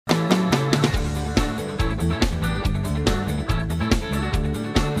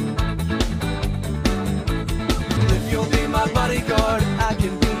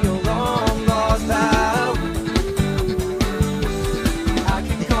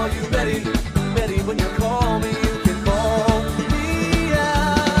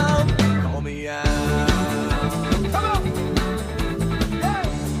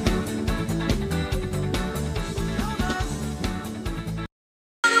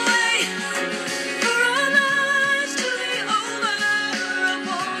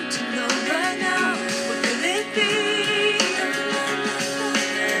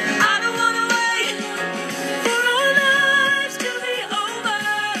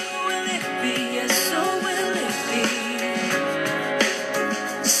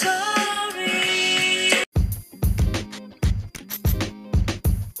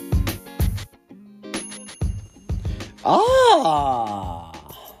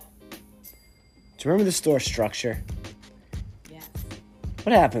Do you remember the store Structure? Yes.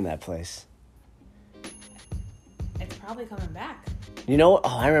 What happened to that place? It's probably coming back. You know what?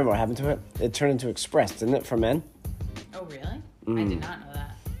 Oh, I remember what happened to it. It turned into Express, didn't it, for men? Oh, really? I did not know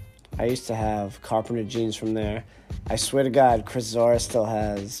that. I used to have Carpenter jeans from there. I swear to God, Chris Zora still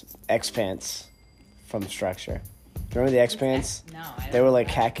has X-Pants from Structure. Do you remember the X-Pants? No, I don't They were know like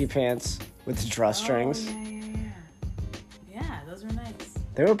that. khaki pants with the drawstrings. Oh, yeah. Yeah, those were nice.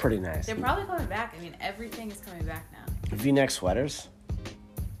 They were pretty nice. They're probably coming back. I mean, everything is coming back now. V-neck sweaters.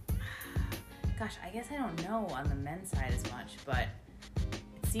 Gosh, I guess I don't know on the men's side as much, but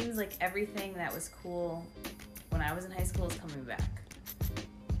it seems like everything that was cool when I was in high school is coming back.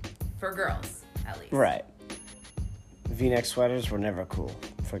 For girls, at least. Right. V-neck sweaters were never cool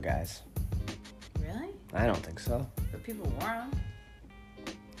for guys. Really? I don't think so. But people wore them.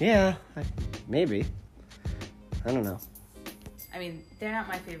 Yeah, maybe. I don't know. I mean, they're not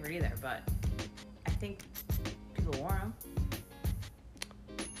my favorite either, but I think people wore them.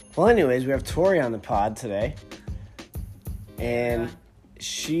 Well, anyways, we have Tori on the pod today. And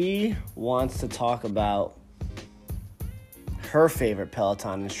she wants to talk about her favorite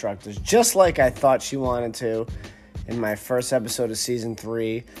Peloton instructors, just like I thought she wanted to in my first episode of season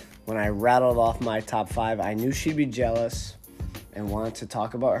 3 when I rattled off my top 5. I knew she'd be jealous and wanted to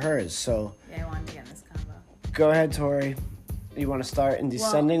talk about hers. So Yeah, I wanted to get in this combo. go ahead, Tori. You want to start in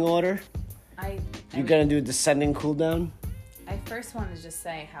descending order? You're going to do a descending cooldown? I first want to just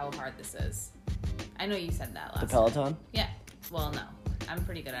say how hard this is. I know you said that last The Peloton? Yeah. Well, no. I'm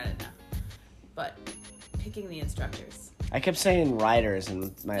pretty good at it now. But picking the instructors. I kept saying riders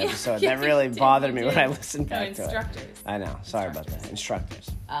in my episode. Yeah, that really you did, bothered you me did. when I listened No, back to it. instructors. I know. Sorry about that. Instructors.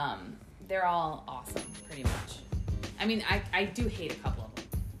 They're all awesome, pretty much. I mean, I do hate a couple of them.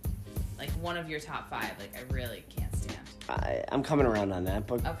 Like, one of your top 5, like, I really can't stand. I'm coming around on that,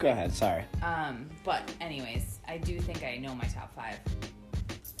 but go ahead. Sorry. But anyways, I do think I know my top 5.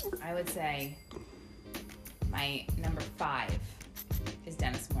 I would say my number 5 is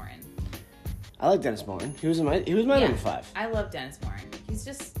Dennis Morton. I like Dennis Morton. He was my number 5. I love Dennis Morton. He's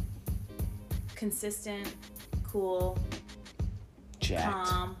just consistent, cool, Jacked.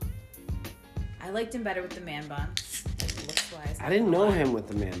 calm. I liked him better with the man bun, like looks-wise. I didn't know him with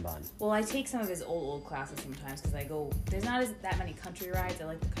the man bun. Well, I take some of his old classes sometimes because I go. There's not that many country rides. I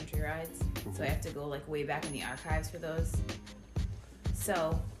like the country rides, so I have to go like way back in the archives for those.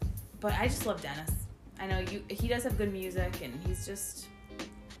 So, but I just love Dennis. I know he does have good music, and he's just.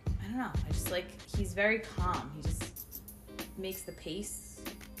 I don't know. I just like he's very calm. He just makes the pace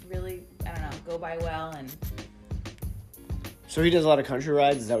really. I don't know, go by well and. So he does a lot of country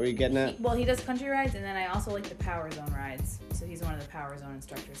rides? Is that what you're getting at? He does country rides, and then I also like the Power Zone rides. So he's one of the Power Zone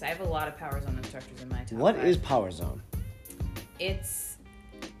instructors. I have a lot of Power Zone instructors in my top What 5. is Power Zone? It's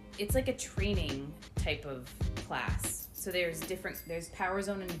like a training type of class. So there's Power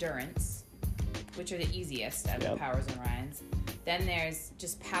Zone Endurance, which are the easiest out of the Power Zone rides. Then there's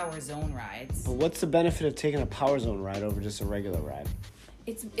just Power Zone rides. But what's the benefit of taking a Power Zone ride over just a regular ride?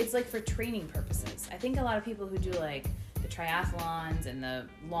 It's like for training purposes. I think a lot of people who do like the triathlons and the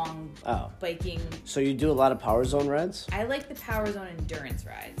long biking. So you do a lot of Power Zone rides? I like the Power Zone Endurance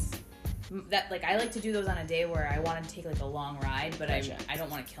rides. I like to do those on a day where I want to take like a long ride, but I don't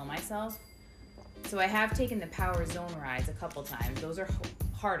want to kill myself. So I have taken the Power Zone rides a couple times. Those are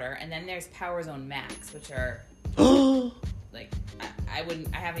harder, and then there's Power Zone Max, which are like I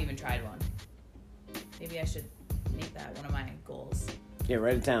haven't even tried one. Maybe I should make that one of my goals. Yeah,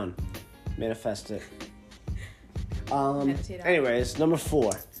 write it down. Manifest it. Meditate on Anyways, number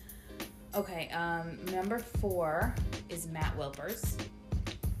 4. Okay, number 4 is Matt Wilpers.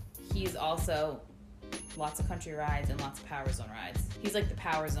 He's also lots of country rides and lots of Power Zone rides. He's like the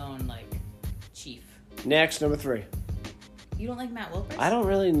Power Zone, like, chief. Next, number 3. You don't like Matt Wilpers? I don't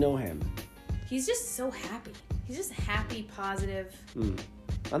really know him. He's just so happy. He's just happy, positive.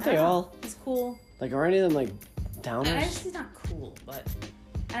 Aren't they all? He's cool. Like, are any of them, like, downers? He's not cool, but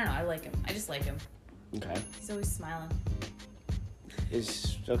I don't know. I like him. I just like him. Okay. He's always smiling.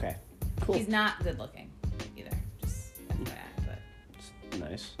 Okay. Cool. He's not good looking either. Just FYI, but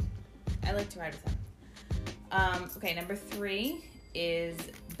nice. I like to ride with him. Okay, number 3 is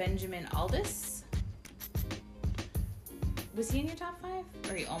Benjamin Aldis. Was he in your top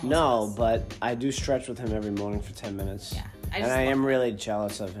 5? Or he almost was? But I do stretch with him every morning for 10 minutes. Yeah. I am really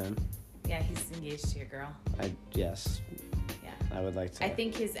jealous of him. Yeah, he's engaged to your girl. Yes. Yeah. I would like to. I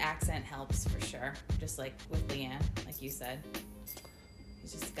think his accent helps for sure. Just like with Leanne, like you said.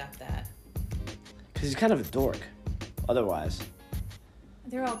 He's just got that. Because he's kind of a dork. Otherwise.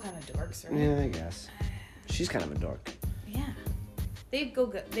 They're all kind of dorks, right? Yeah, I guess. She's kind of a dork. Yeah. They go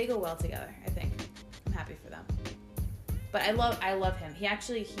well together, I think. happy for them. But I love him. He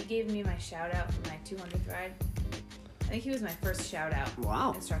gave me my shout out for my 200th ride. I think he was my first shout out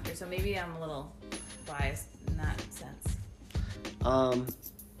instructor. So maybe I'm a little biased in that sense.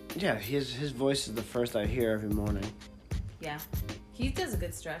 Yeah, his voice is the first I hear every morning. Yeah, he does a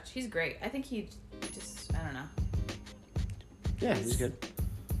good stretch. He's great. I think he just, I don't know. Yeah, he's good.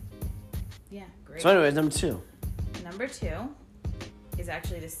 Yeah, great. So anyways, number 2. Number 2 is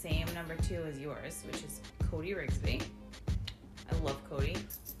actually the same number 2 as yours, which is Cody Rigsby. I love Cody.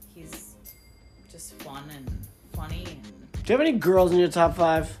 He's just fun and funny. And do you have any girls in your top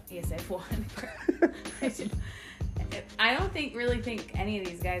 5? yes, I have one. I don't really think any of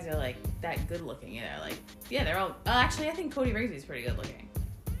these guys are like that good looking either. Like, yeah, they're all. Actually, I think Cody Rigsby's pretty good looking.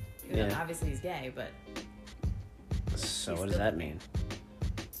 Yeah. Obviously, he's gay, but. So what does that mean?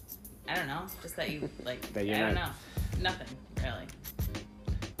 I don't know. Just that you like. That you're I don't know. Nothing really.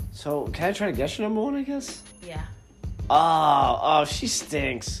 So can I try to guess your number 1? I guess. Yeah. Oh, she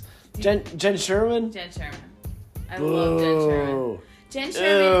stinks. Jen Sherman. Jen Sherman. I love Jen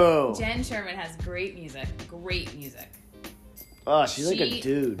Sherman. Jen Sherman has great music. Great music. Oh, she's like a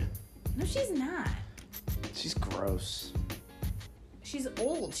dude. No, she's not. She's gross. She's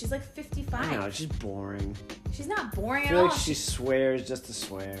old. She's like 55. I know, she's boring. She's not boring at I feel all. like she swears just to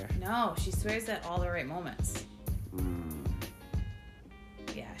swear. No, she swears at all the right moments.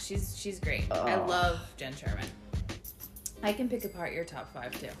 Yeah, she's great. Oh. I love Jen Sherman. I can pick apart your top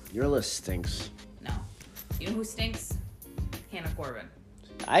 5 too. Your list stinks. No. You know who stinks? Hannah Corbin.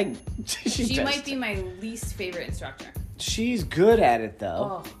 She might be my least favorite instructor. She's good at it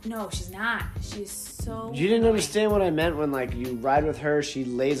though. Oh, no, she's not. She's so You didn't annoying. understand what I meant when like you ride with her, she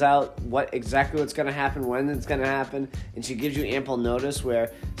lays out exactly what's going to happen, when it's going to happen, and she gives you ample notice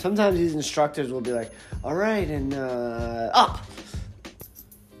where sometimes these instructors will be like, all right, and up.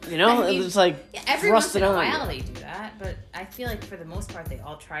 You know, I mean, it's like every once in a on while they do that, but I feel like for the most part they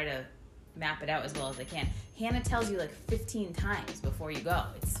all try to map it out as well as they can. Hannah tells you like 15 times before you go.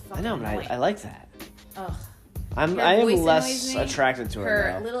 It's fucking annoying. I like that. Ugh. I am less attracted to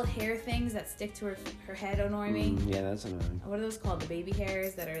her. Her little hair things that stick to her head annoy me. Yeah, that's annoying. What are those called? The baby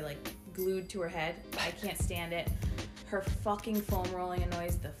hairs that are like glued to her head. I can't stand it. Her fucking foam rolling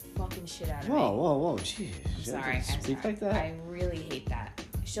annoys the fucking shit out of me. Whoa, jeez. I'm sorry. Speak like that. I really hate that.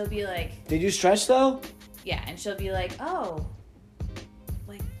 She'll be like... Did you stretch though? Yeah, and she'll be like, oh,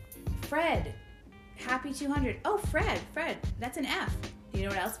 like, Fred, happy 200. Oh, Fred, that's an F. You know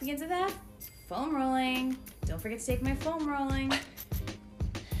what else begins with F? Foam rolling. Don't forget to take my foam rolling.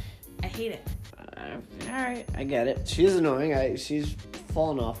 I hate it. All right, I get it. She's annoying. She's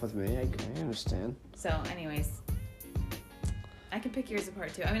fallen off with me. I understand. So, anyways, I can pick yours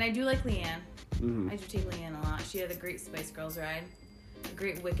apart too. I mean, I do like Leanne. Mm-hmm. I do take Leanne a lot. She had a great Spice Girls ride, a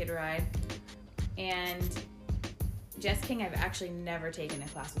great Wicked ride, and Jess King. I've actually never taken a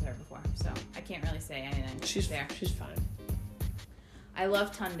class with her before, so I can't really say anything. She's fine. I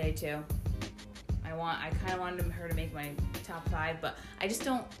love Tunde too. I kind of wanted her to make my top 5, but I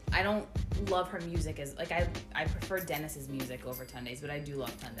don't love her music as, like, I prefer Dennis's music over Tunde's, but I do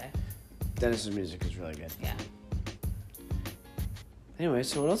love Tunde. Dennis's music is really good. Yeah. Anyway,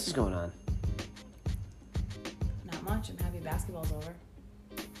 so what else is going on? Not much. I'm happy basketball's over.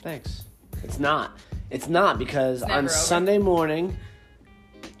 Thanks. It's not because on Sunday morning,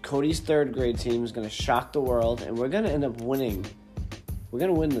 Cody's 3rd grade team is going to shock the world, and we're going to end up winning. We're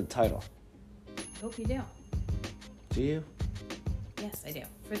going to win the title. I hope you do. Do you? Yes, I do.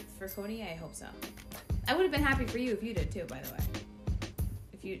 For Cody, I hope so. I would have been happy for you if you did too, by the way.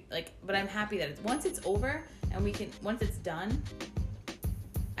 If you but I'm happy that once it's over and once it's done,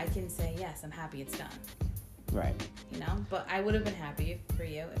 I can say yes, I'm happy it's done. Right. You know, but I would have been happy for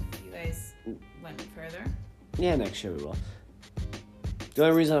you if you guys went further. Yeah, next year we will. The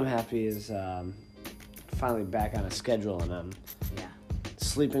only reason I'm happy is finally back on a schedule and I'm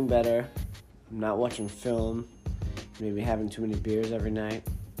sleeping better. I'm not watching film, maybe having too many beers every night.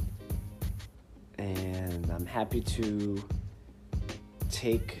 And I'm happy to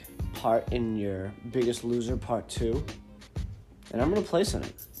take part in your Biggest Loser Part 2. And I'm going to place in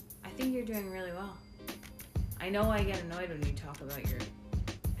it. I think you're doing really well. I know I get annoyed when you talk about your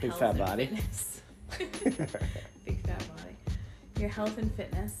big fat body. Big fat body. Your health and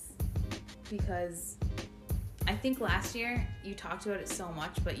fitness. Because I think last year you talked about it so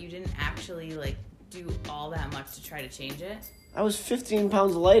much, but you didn't actually do all that much to try to change it. I was 15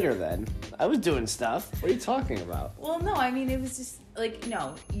 pounds lighter then. I was doing stuff. What are you talking about? Well, no, I mean, it was just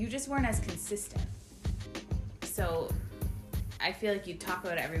no, you just weren't as consistent. So I feel like you'd talk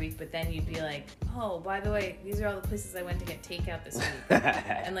about it every week, but then you'd be like, oh, by the way, these are all the places I went to get takeout this week.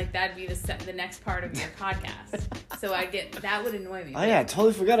 And like that'd be the next part of your podcast. So that would annoy me. Oh yeah, I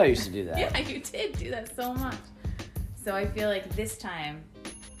totally forgot I used to do that. Yeah, you did do that so much. So I feel like this time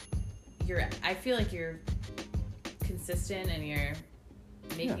I feel like you're consistent and you're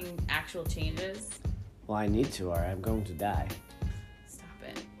making actual changes. Well, I need to, or I'm going to die. Stop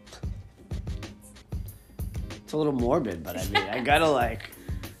it. It's a little morbid, but I mean, I gotta like...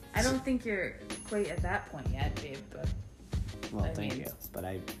 I don't think you're quite at that point yet, babe, but... Well, thank you. But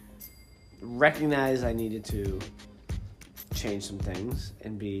I recognize I needed to change some things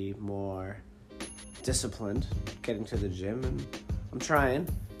and be more disciplined getting to the gym, and I'm trying.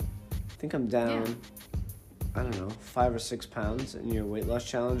 I think I'm down, I don't know, 5 or 6 pounds in your weight loss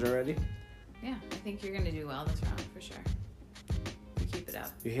challenge already. Yeah, I think you're going to do well this round, for sure. You keep it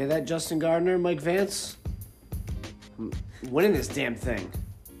up. You hear that, Justin Gardner, Mike Vance? I'm winning this damn thing.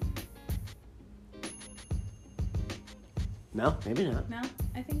 No, maybe not. No,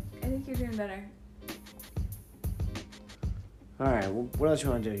 I think you're doing better. All right, well, what else you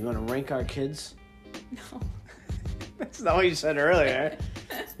want to do? You want to rank our kids? No. That's not what you said earlier.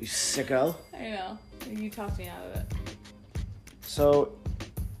 You sicko. I know. You talked me out of it. So,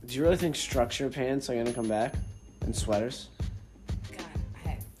 do you really think structure pants are going to come back? And sweaters?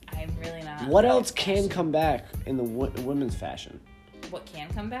 God, I'm really not. What else can come back in the women's fashion? What can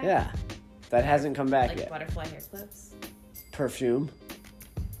come back? Yeah. That hasn't come back like yet. Butterfly hair clips? Perfume?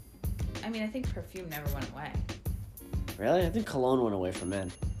 I mean, I think perfume never went away. Really? I think cologne went away from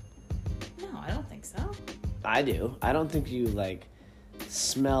men. No, I don't think so. I do. I don't think you, like,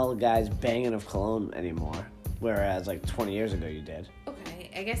 smell guys banging of cologne anymore. Whereas, like, 20 years ago you did.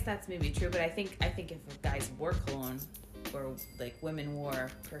 Okay, I guess that's maybe true, but I think if guys wore cologne or, like, women wore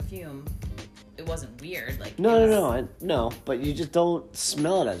perfume, it wasn't weird. Like No, but you just don't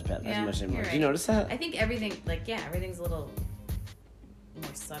smell it as much anymore. Right. Do you notice that? I think everything, like, everything's a little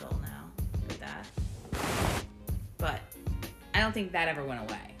more subtle now with that. But I don't think that ever went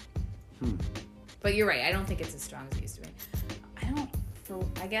away. But you're right. I don't think it's as strong as it used to be.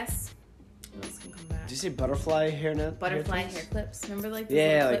 I guess, what else can come back? Did you say butterfly hair Butterfly hair clips. Remember, like, those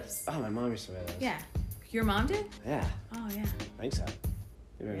little clips? Oh, my mom used to wear those. Yeah. Your mom did? Yeah. Oh, yeah. I think so.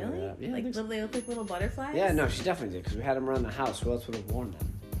 Really? Yeah, like, they look like little butterflies? Yeah, no, she definitely did, because we had them around the house. Who else would have worn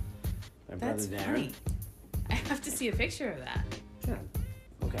them? My That's brother Darren. funny. I have to see a picture of that. Yeah.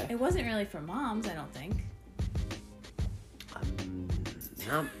 Okay. It wasn't really for moms, I don't think.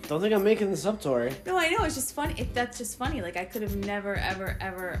 No, don't think I'm making this up, Tori. No, I know. It's just funny. That's just funny. Like, I could have never, ever,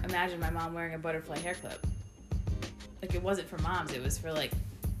 ever imagined my mom wearing a butterfly hair clip. Like, it wasn't for moms. It was for, like,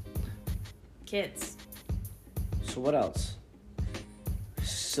 kids. So what else?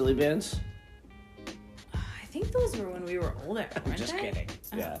 Silly bands? I think those were when we were older, weren't I'm just kidding.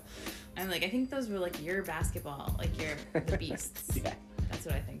 Yeah. I'm like, I think those were, like, your basketball. Like, the beasts. Yeah. That's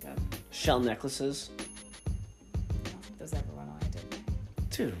what I think of. Shell necklaces? I don't think those ever went away, did they?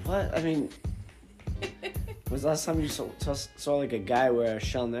 Dude, what? I mean, was the last time you saw like a guy wear a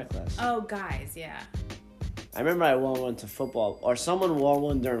shell necklace? Oh, guys, yeah. I remember I wore one to football, or someone wore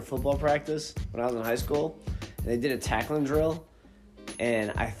one during football practice when I was in high school, and they did a tackling drill,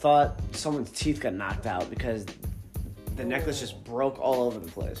 and I thought someone's teeth got knocked out because the necklace just broke all over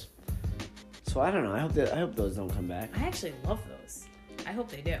the place. So I don't know. I hope those don't come back. I actually love those. I hope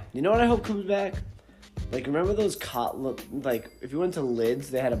they do. You know what I hope comes back? Like, remember those, like, if you went to Lids,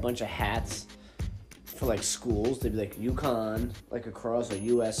 they had a bunch of hats for, like, schools. They'd be, like, UConn, like, across, or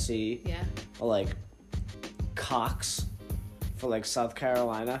USC. Yeah. Or, like, Cox for, like, South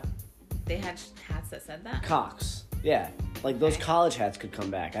Carolina. They had hats that said that? Cox. Yeah. Like, those college hats could come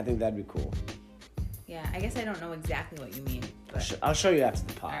back. I think that'd be cool. Yeah, I guess I don't know exactly what you mean. But... I'll show you after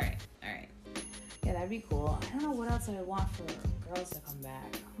the pod. All right. Yeah, that'd be cool. I don't know what else I would want for girls to come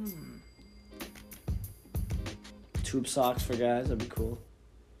back. Tube socks for guys, that'd be cool.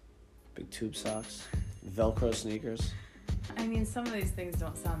 Big tube socks. Velcro sneakers. I mean, some of these things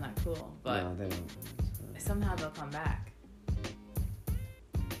don't sound that cool, but no, they don't. Somehow they'll come back.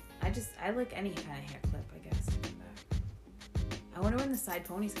 I like any kind of hair clip, I guess, to come back. I wonder when the side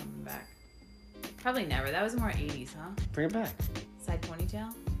pony's coming back. Probably never. That was more 80s, huh? Bring it back. Side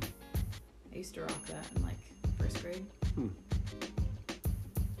ponytail? I used to rock that in, like, first grade.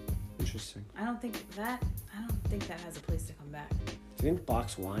 Interesting. I don't think that has a place to come back. Do you think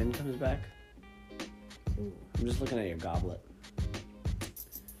box wine comes back? Ooh. I'm just looking at your goblet.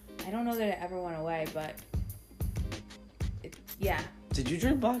 I don't know that it ever went away, but yeah. Did you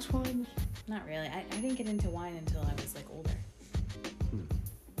drink box wine? Not really. I didn't get into wine until I was, like, older.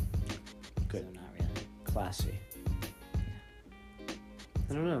 Good. So not really. Classy. Yeah.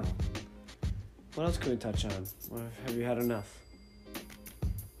 I don't know. What else can we touch on? Or have you had enough?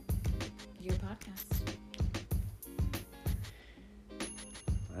 Your podcast.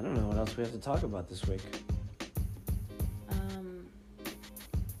 I don't know what else we have to talk about this week. I don't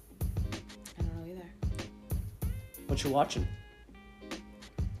know either. What you watching?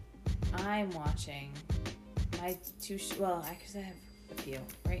 I'm watching my well, actually I have a few.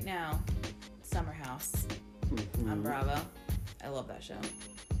 Right now, Summer House on Bravo. I love that show.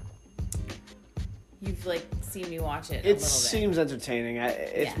 You've seen me watch it a little bit. It seems entertaining.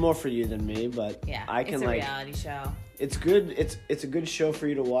 It's more for you than me, but I can it's a reality show. It's good. It's a good show for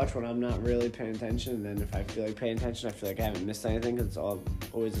you to watch when I'm not really paying attention. And then if I feel like paying attention, I feel like I haven't missed anything because it's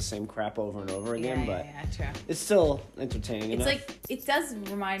always the same crap over and over again. But true. It's still entertaining. It's enough. It does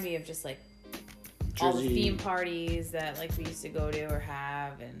remind me of just all the theme parties that we used to go to or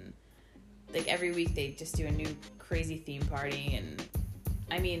have, and every week they just do a new crazy theme party. And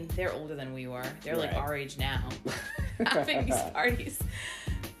I mean, they're older than we were. They're our age now, having these parties.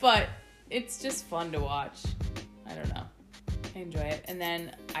 But it's just fun to watch. I don't know. I enjoy it. And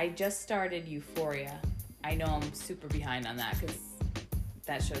then I just started Euphoria. I know I'm super behind on that because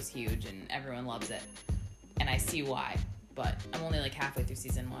that show's huge and everyone loves it. And I see why. But I'm only halfway through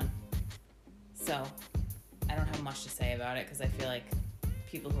season 1. So I don't have much to say about it because I feel like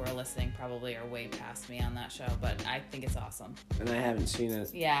people who are listening probably are way past me on that show. But I think it's awesome. And I haven't seen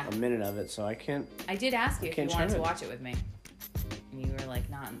a minute of it, so I can't. I did ask you if you wanted to watch it with me. And you were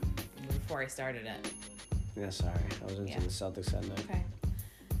not before I started it. Yeah, sorry. I was into the Celtics that night. Okay.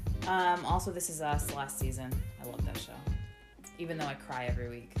 Also, This Is Us last season. I love that show. Even though I cry every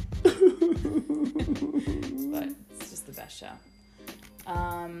week. But it's just the best show.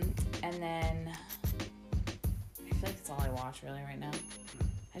 And then I feel like that's all I watch really right now.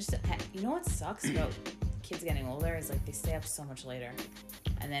 You know what sucks about kids getting older is they stay up so much later.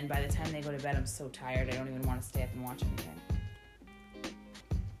 And then by the time they go to bed, I'm so tired I don't even want to stay up and watch anything.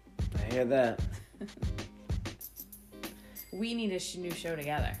 I hear that. We need a new show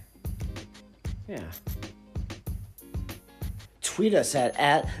together. Yeah. Tweet us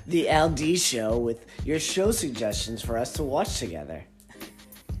at the LD Show with your show suggestions for us to watch together.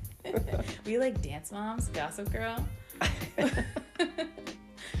 We like Dance Moms, Gossip Girl,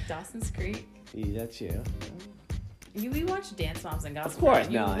 Dawson's Creek. Yeah, that's you. We watched Dance Moms and Gossip Of course,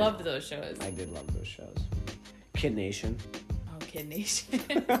 Girl. You loved those shows. I did love those shows. Kid Nation. Oh, Kid Nation.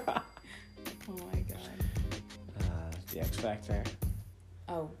 Oh my god. The X Factor.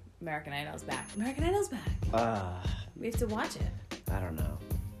 Oh, American Idol's back. American Idol's back. We have to watch it. I don't know.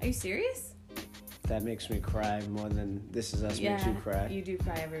 Are you serious? That makes me cry more than This Is Us makes you cry. You do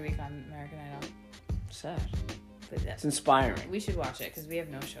cry every week on American Idol. Sad. But it's inspiring. We should watch it because we have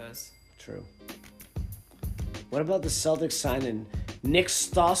no shows. True. What about the Celtics signing Nick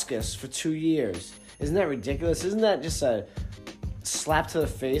Stauskas for 2 years? Isn't that ridiculous? Isn't that just a slap to the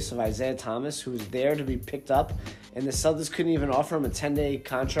face of Isaiah Thomas, who's there to be picked up? And the Celtics couldn't even offer him a 10-day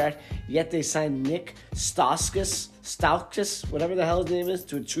contract, yet they signed Nick Stauskas, whatever the hell his name is,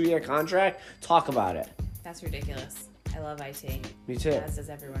 to a 2-year contract? Talk about it. That's ridiculous. I love IT. Me too. As does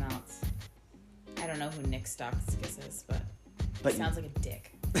everyone else. I don't know who Nick Stauskas is, but he sounds like a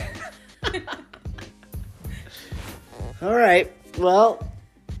dick. All right. Well,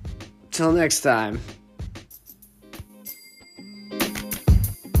 till next time.